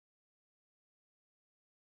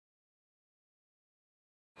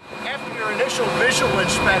initial visual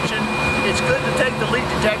inspection, it's good to take the leak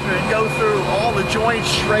detector and go through all the joints,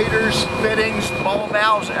 straders, fittings, ball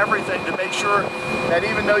valves, everything to make sure that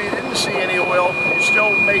even though you didn't see any oil, you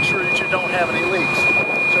still make sure that you don't have any leaks.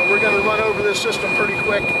 So we're going to run over this system pretty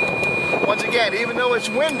quick. Once again, even though it's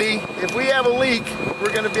windy, if we have a leak,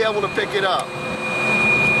 we're going to be able to pick it up.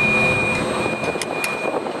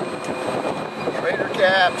 Strader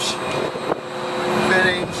caps,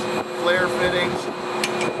 fittings, flare fittings.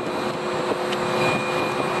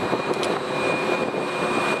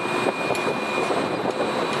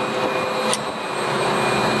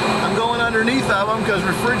 I'm going underneath of them because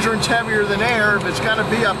refrigerant's heavier than air. If it's going to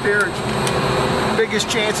be up here, the biggest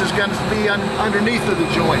chance is going to be underneath of the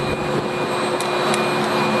joint.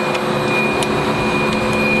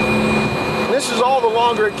 This is all the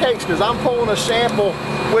longer it takes because I'm pulling a sample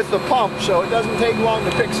with the pump, so it doesn't take long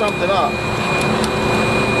to pick something up.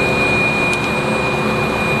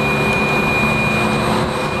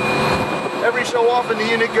 Every so often the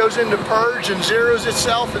unit goes into purge and zeroes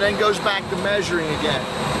itself and then goes back to measuring again.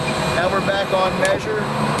 Now we're back on measure.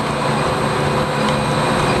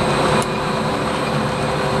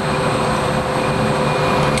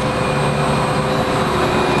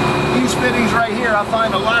 Fittings right here, I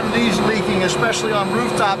find a lot of these leaking, especially on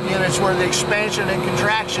rooftop units where the expansion and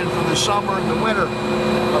contraction from the summer and the winter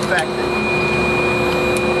affected.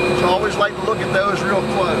 So I always like to look at those real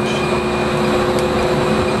close.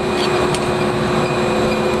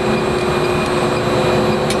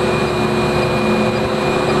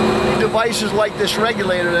 Devices like this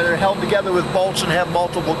regulator that are held together with bolts and have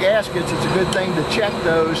multiple gaskets, it's a good thing to check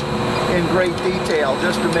those in great detail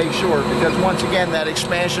just to make sure, because once again that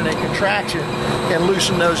expansion and contraction can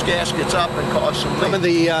loosen those gaskets up and cause some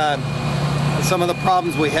leaks. Some of the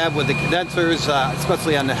problems we have with the condensers,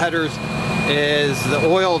 especially on the headers, is the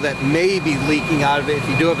oil that may be leaking out of it. If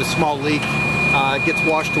you do have a small leak, gets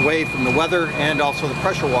washed away from the weather and also the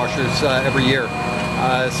pressure washers every year.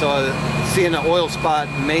 So seeing an oil spot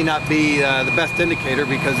may not be the best indicator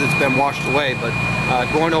because it's been washed away, but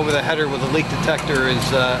going over the header with a leak detector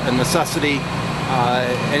is a necessity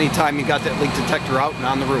anytime you got that leak detector out and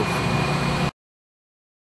on the roof.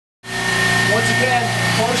 Once again,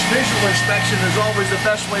 close visual inspection is always the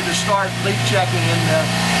best way to start leak checking in the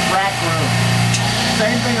rack room.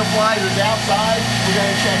 Same thing applies as outside. We're going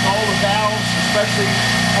to check all the valves, especially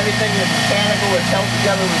anything that's mechanical that's held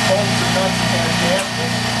together with bolts and nuts and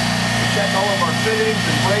gaskets. We check all of our fittings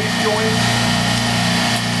and braze joints.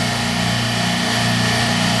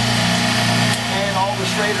 And all the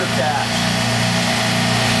strader caps,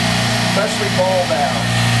 especially ball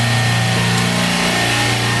valves.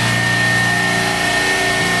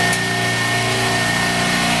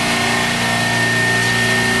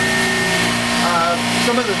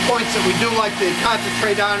 Some of the points that we do like to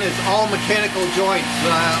concentrate on is all mechanical joints.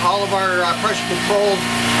 All of our pressure controls,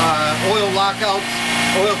 oil lockouts,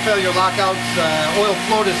 oil failure lockouts, oil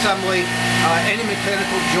float assembly, any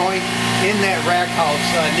mechanical joint in that rack house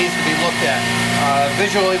needs to be looked at.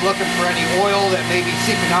 Visually looking for any oil that may be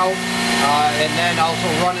seeping out, and then also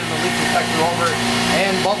running the leak detector over it,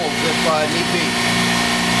 and bubbles if need be.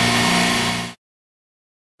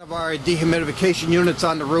 Of our dehumidification units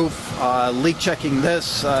on the roof, leak checking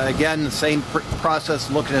this, again the same process,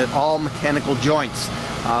 looking at all mechanical joints,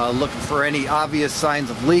 looking for any obvious signs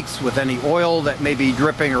of leaks with any oil that may be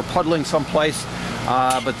dripping or puddling someplace,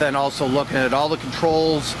 but then also looking at all the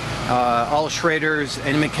controls, all Schraders,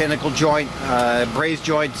 any mechanical joint, braze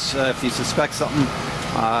joints if you suspect something.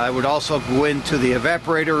 I would also go into the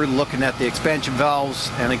evaporator, looking at the expansion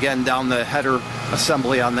valves, and again down the header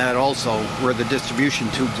assembly on that also, where the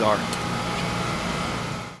distribution tubes are.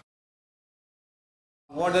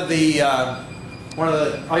 One of the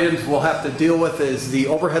items we'll have to deal with is the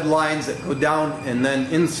overhead lines that go down and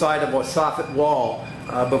then inside of a soffit wall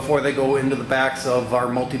before they go into the backs of our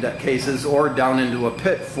multi-deck cases or down into a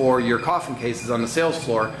pit for your coffin cases on the sales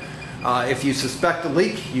floor. If you suspect a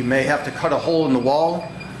leak, you may have to cut a hole in the wall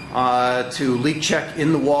to leak check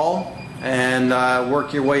in the wall and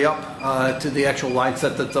work your way up to the actual line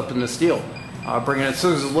set that's up in the steel. Bring a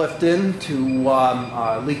scissors lift in to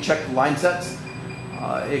leak check the line sets,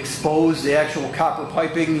 expose the actual copper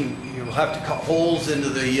piping. You'll have to cut holes into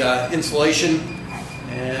the insulation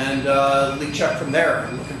and leak check from there,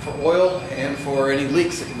 looking for oil and for any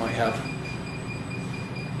leaks that you might have.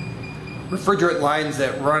 Refrigerant lines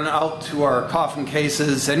that run out to our coffin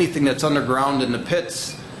cases, anything that's underground in the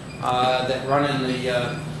pits that run in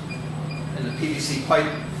the PVC pipe.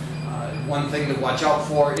 One thing to watch out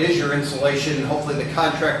for is your insulation. Hopefully the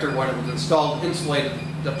contractor, when it was installed, insulated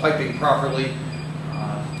the piping properly.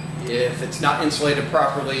 if it's not insulated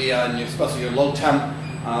properly, and especially your low temp,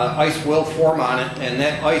 ice will form on it, and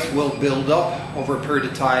that ice will build up over a period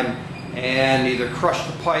of time and either crush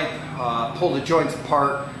the pipe, pull the joints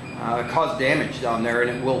apart, cause damage down there,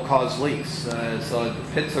 and it will cause leaks. So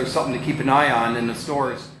the pits are something to keep an eye on in the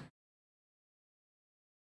stores.